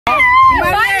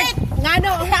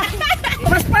Ngano?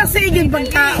 Mas pasigin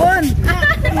pagkaon.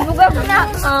 Buga ko na.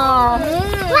 Oh.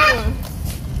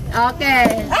 Okay.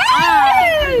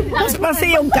 Mas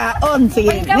pasi yung kaon.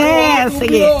 Sige. Yes,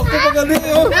 sige.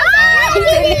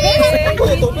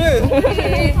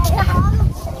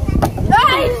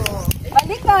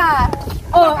 Balik ka.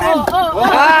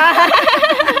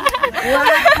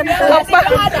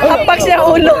 Kapak siya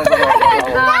ulo.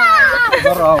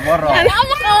 Boro. Wala.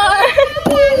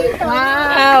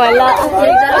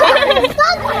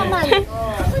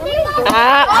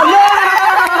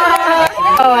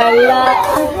 Wala.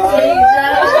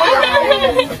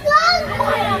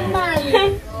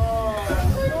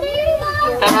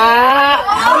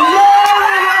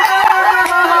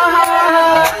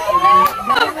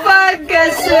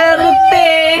 Pagkaswerte.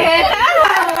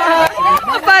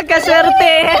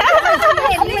 Pagkaswerte.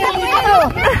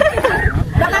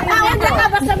 Nakakaon na ka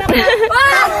basta na.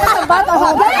 Bato ha.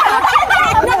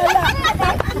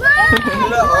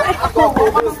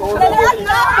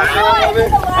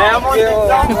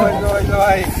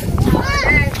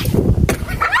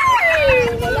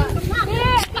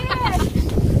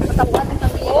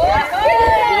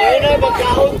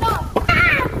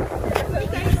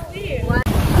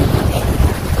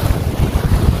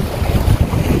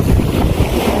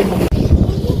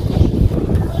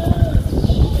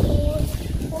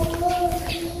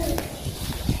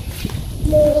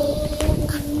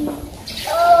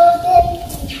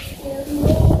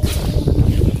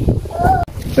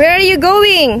 Where are you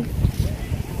going?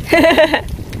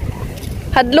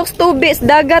 Hadlok's tubig,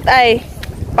 dagat ay.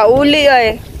 Pauli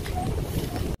ay.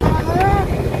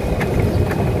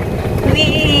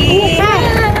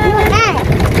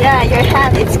 Yeah, your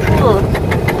hat, it's cool.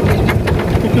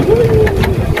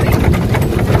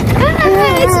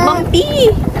 It's bumpy.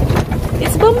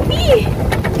 It's bumpy.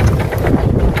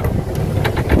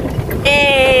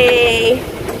 Hey,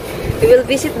 we will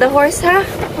visit the horse, huh?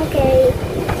 Okay.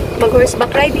 Mag-horseback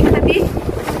riding tabi.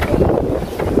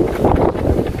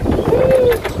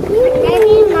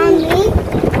 Mommy.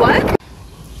 What?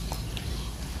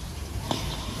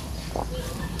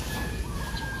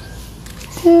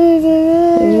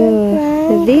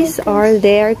 These are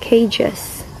their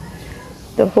cages.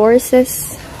 The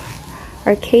horses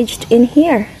are caged in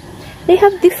here. They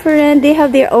have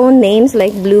their own names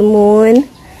like Blue Moon.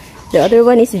 The other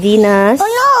one is Venus.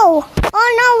 Oh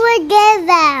no, we're dead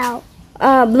now.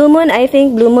 Blue Moon, I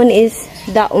think Blue Moon is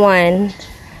that one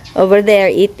over there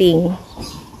eating.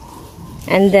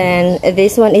 And then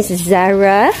this one is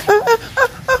Zara.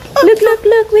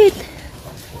 Look, wait.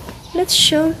 Let's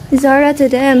show Zara to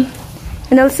them.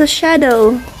 And also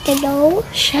Shadow.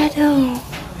 Shadow.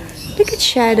 Look at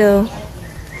Shadow.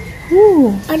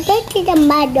 Ooh. I think it's a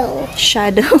model.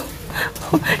 Shadow.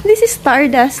 This is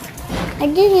Stardust. I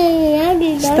didn't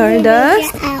know.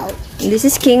 Stardust. Out. This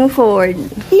is King Ford.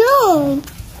 No,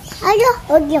 I don't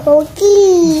hold the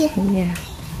hockey. Yeah.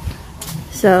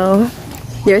 So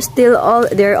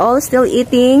they're all still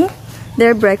eating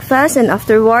their breakfast, and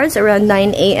afterwards around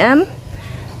 9 a.m.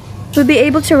 we'll be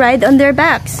able to ride on their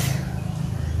backs.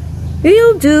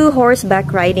 We'll do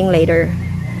horseback riding later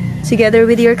together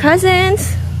with your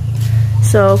cousins.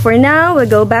 So for now we'll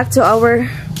go back to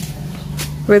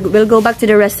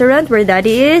the restaurant where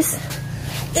Daddy is.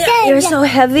 You're so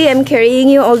heavy. I'm carrying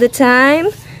you all the time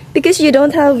because you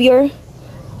don't have your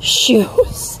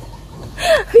shoes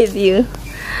with you.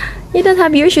 You don't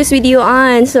have your shoes with you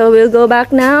on. So we'll go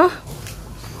back now.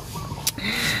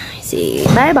 See.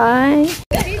 Bye bye.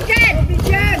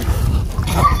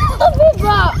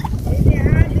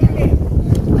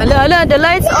 Hello, the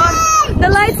lights on. The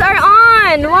lights are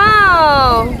on.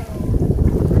 Wow.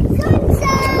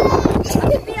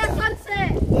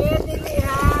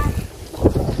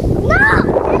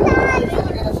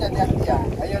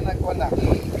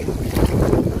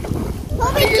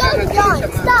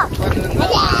 Stop!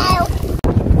 Hello!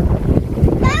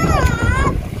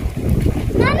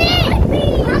 Mommy!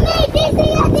 This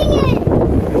is a thing!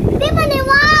 Di ba ni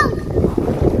wow?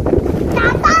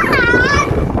 Tatahan!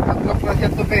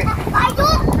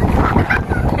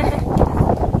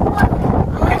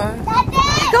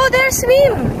 Go there,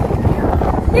 swim!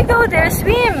 You go there,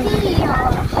 swim!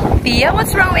 Pia?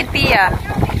 What's wrong with Pia?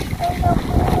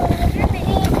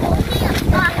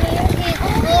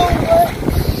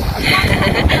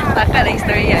 Baka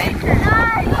story ay.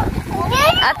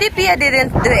 Ate Pia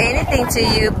didn't do anything to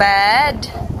you bad.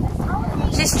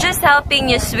 She's just helping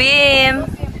you swim.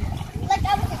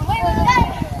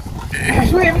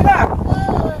 Swim na!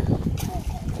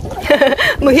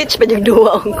 Muhitch pa yung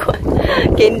duwa ang kwan.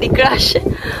 Candy Crush.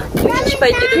 Muhitch pa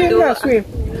yung duwa. Swim.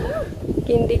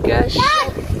 Candy Crush.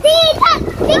 Dad,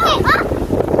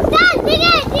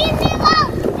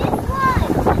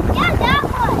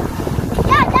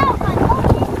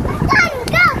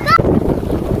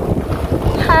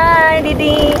 Hi,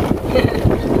 Didi.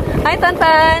 Hi, Tan.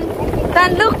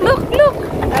 Tan, look.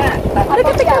 Look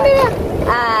at the camera.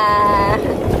 Ah.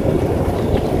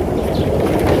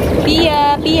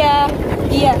 Pia.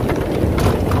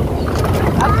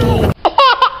 Api.